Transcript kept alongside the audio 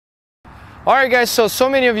Alright guys, so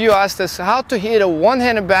many of you asked us how to hit a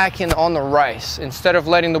one-handed backhand on the rise instead of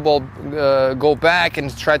letting the ball go back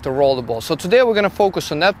and try to roll the ball. So today we're going to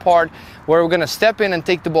focus on that part where we're going to step in and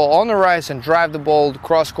take the ball on the rise and drive the ball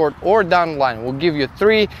cross court or down the line. We'll give you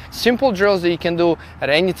 3 simple drills that you can do at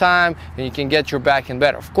any time and you can get your backhand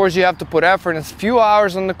better. Of course you have to put effort and a few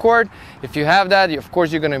hours on the court. If you have that, of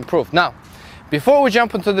course you're going to improve. Now, before we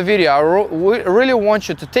jump into the video, I really want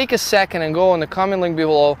you to take a second and go on the comment link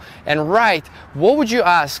below and write what would you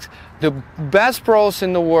ask the best pros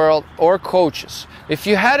in the world or coaches. If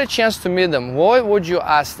you had a chance to meet them, what would you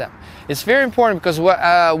ask them? It's very important because we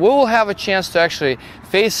will have a chance to actually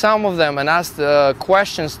face some of them and ask the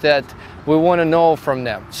questions that we want to know from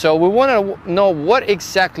them. So we want to know what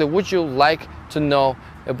exactly would you like to know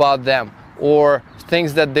about them, or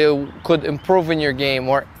things that they could improve in your game,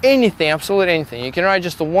 or anything, absolutely anything. You can write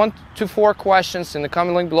just the 1 to 4 questions in the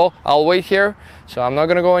comment link below. I'll wait here, so I'm not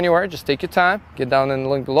gonna go anywhere. Just take your time, get down in the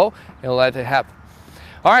link below, and let it happen.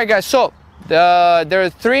 All right, guys, so there are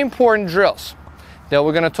 3 important drills that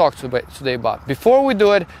we're gonna talk today about. Before we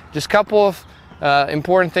do it, just a couple of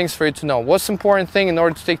important things for you to know. What's the important thing in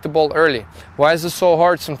order to take the ball early? Why is it so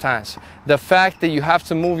hard sometimes? The fact that you have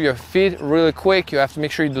to move your feet really quick. You have to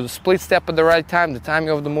make sure you do the split step at the right time. The timing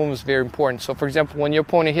of the move is very important. So for example, when your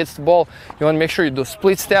opponent hits the ball, you want to make sure you do a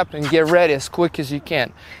split step and get ready as quick as you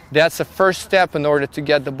can. That's the first step in order to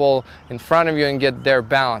get the ball in front of you and get there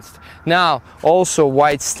balanced. Now, also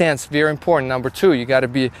wide stance, very important. Number 2, you got to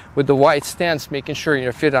be with the wide stance, making sure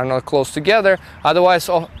your feet are not close together. Otherwise,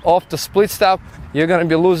 off the split step, you're going to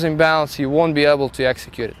be losing balance. You won't be able to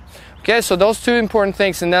execute it. Okay, so those 2 important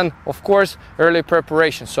things, and then of course early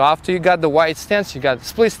preparation. So after you got the wide stance, you got the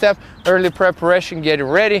split step, early preparation, getting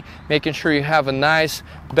ready, making sure you have a nice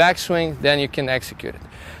backswing, then you can execute it.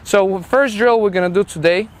 So first drill we're gonna do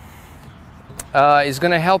today is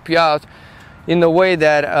gonna help you out in the way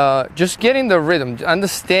that just getting the rhythm,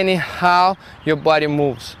 understanding how your body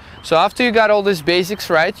moves. So after you got all these basics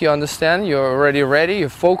right, you understand, you're already ready, you're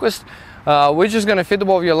focused, we're just gonna fit the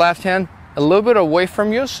ball with your left hand a little bit away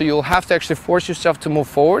from you, so you'll have to actually force yourself to move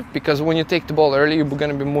forward, because when you take the ball early, you're going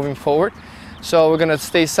to be moving forward. So we're going to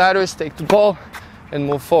stay sideways, take the ball, and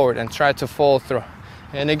move forward and try to follow through.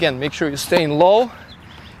 And again, make sure you're staying low.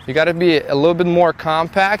 You got to be a little bit more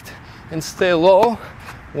compact and stay low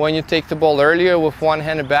when you take the ball earlier with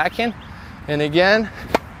one-handed backhand. And again,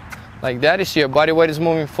 like that, you see your body weight is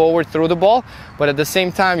moving forward through the ball, but at the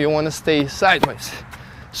same time, you want to stay sideways.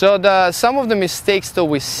 So some of the mistakes that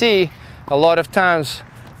we see a lot of times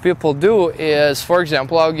people do is, for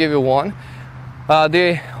example, I'll give you one.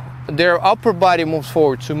 Their upper body moves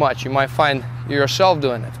forward too much. You might find yourself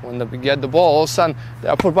doing it. When they get the ball, all of a sudden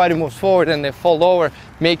the upper body moves forward and they fall over,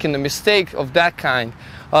 making the mistake of that kind.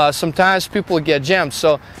 Sometimes people get jammed.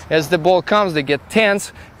 So as the ball comes, they get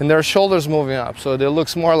tense and their shoulders moving up. So it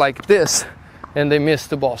looks more like this and they miss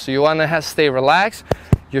the ball. So you want to stay relaxed.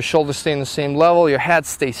 Your shoulders stay in the same level, your head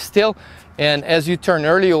stays still, and as you turn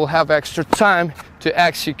early, you'll have extra time to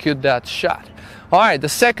execute that shot. All right, the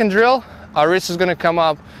second drill, our wrist is going to come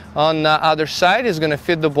up on the other side. It's going to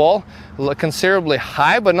fit the ball considerably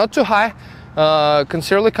high, but not too high,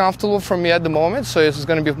 considerably comfortable for me at the moment. So it's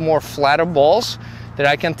going to be more flatter balls that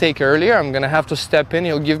I can take earlier. I'm going to have to step in.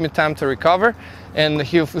 He'll give me time to recover, and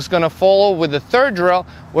he's going to follow with the third drill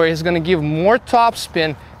where he's going to give more top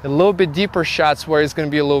spin, a little bit deeper shots where it's going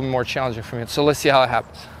to be a little bit more challenging for me. So let's see how it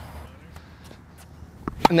happens.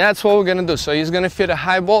 And that's what we're going to do. So he's going to fit a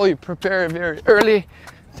high ball. You prepare it very early.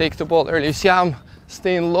 Take the ball early. You see how I'm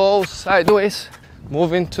staying low, sideways,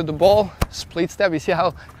 moving to the ball, split step. You see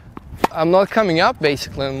how I'm not coming up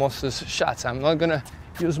basically in most of the shots. I'm not going to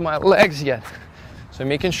use my legs yet. So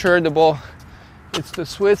making sure the ball hits the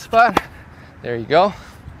sweet spot. There you go.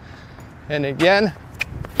 And again,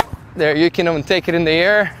 there, you can even take it in the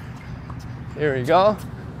air. There we go.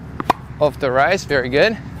 Off the rise, very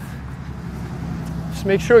good. Just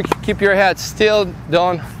make sure you keep your head still.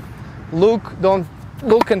 Don't look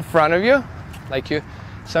in front of you like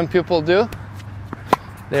some people do.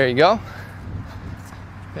 There you go.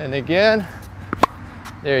 And again,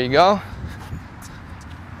 there you go.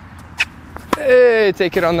 Hey,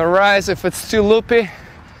 take it on the rise. If it's too loopy,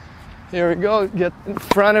 here we go, get in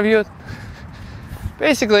front of you.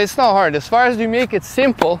 Basically, it's not hard. As far as you make it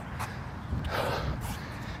simple,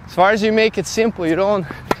 you don't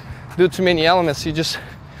do too many elements. You just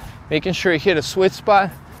making sure you hit a sweet spot,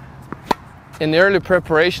 and the early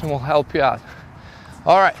preparation will help you out.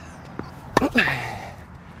 All right.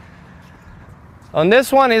 On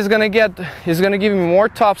this one, he's gonna give me more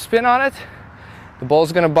top spin on it. The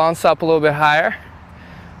ball's gonna bounce up a little bit higher.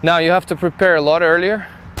 Now you have to prepare a lot earlier.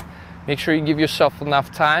 Make sure you give yourself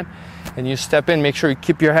enough time and you step in. Make sure you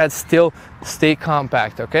keep your head still, stay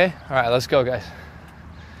compact, okay? All right, let's go, guys.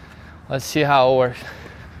 Let's see how it works.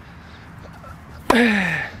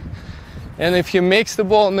 And if you mix the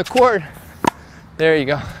ball in the court, there you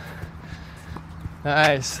go.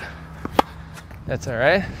 Nice. That's all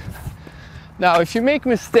right. Now, if you make a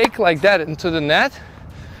mistake like that into the net,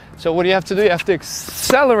 so what do you have to do? You have to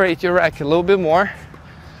accelerate your racket a little bit more.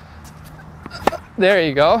 There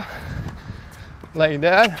you go. Like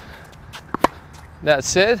that.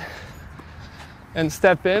 That's it. And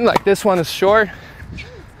step in, like this one is short.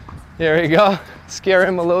 There you go. Scare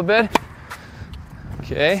him a little bit.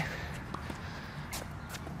 Okay.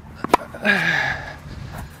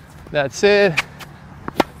 That's it.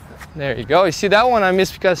 There you go. You see that one I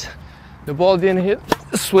missed because the ball didn't hit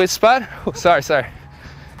the sweet spot. Oh, sorry.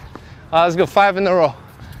 Let's go 5 in a row.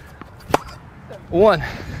 1.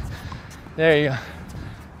 There you go.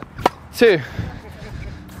 2.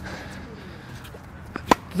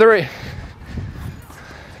 3.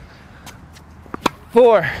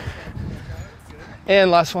 4.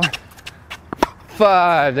 And last one.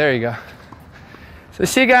 5. There you go. So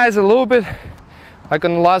see, guys, a little bit like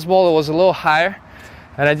on the last ball, it was a little higher,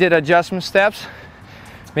 and I did adjustment steps,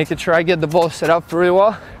 making sure I get the ball set up really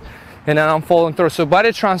well, and then I'm following through. So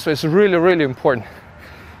body transfer is really, really important.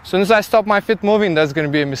 As soon as I stop my feet moving, that's going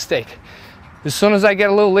to be a mistake. As soon as I get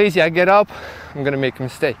a little lazy, I get up, I'm going to make a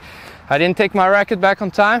mistake. I didn't take my racket back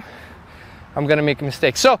on time, I'm going to make a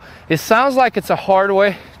mistake. So it sounds like it's a hard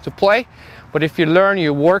way to play, but if you learn,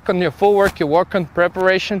 you work on your footwork, you work on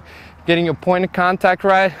preparation, getting your point of contact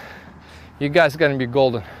right, you guys are going to be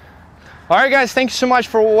golden. All right, guys, thank you so much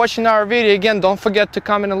for watching our video. Again, don't forget to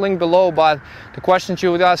comment a link below about the questions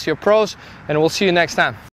you would ask your pros, and we'll see you next time.